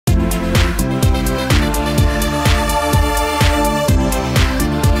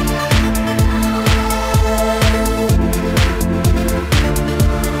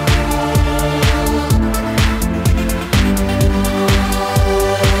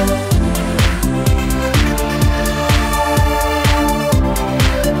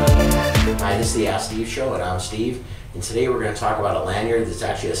Show, and I'm Steve. And today we're going to talk about a lanyard that's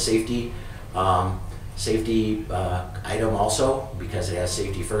actually a safety item also, because it has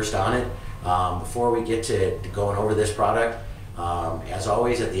safety first on it. Before we get to going over this product, as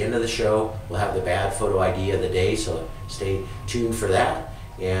always at the end of the show we'll have the bad photo ID of the day, so stay tuned for that.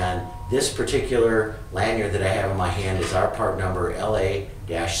 And this particular lanyard that I have in my hand is our part number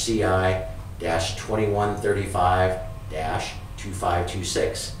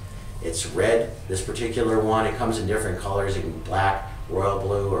LA-CI-2135-2526. It's red, this particular one. It comes in different colors, in black, royal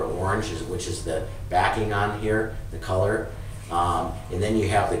blue, or orange, which is the backing on here, the color. And then you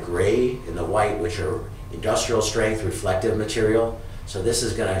have the gray and the white, which are industrial strength reflective material. So this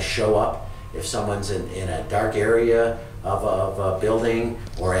is going to show up if someone's in a dark area of a building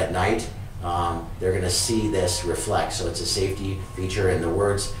or at night. They're going to see this reflect. So it's a safety feature, and the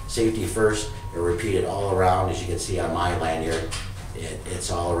words safety first are repeated all around, as you can see on my lanyard. It's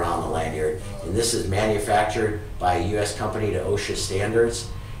all around the lanyard. And this is manufactured by a U.S. company to OSHA standards,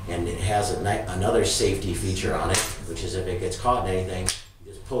 and it has another safety feature on it, which is if it gets caught in anything,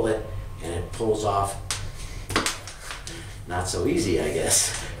 you just pull it and it pulls off. Not so easy, I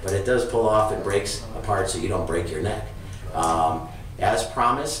guess, but it does pull off and breaks apart so you don't break your neck. As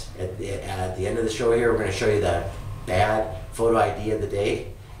promised, at the end of the show here, we're going to show you the bad photo ID of the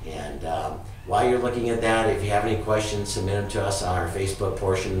day. And while you're looking at that, if you have any questions, submit them to us on our Facebook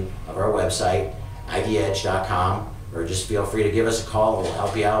portion of our website, idedge.com, or just feel free to give us a call and we'll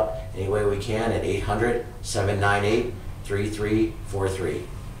help you out any way we can at 800-798-3343.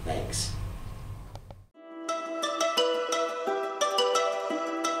 Thanks.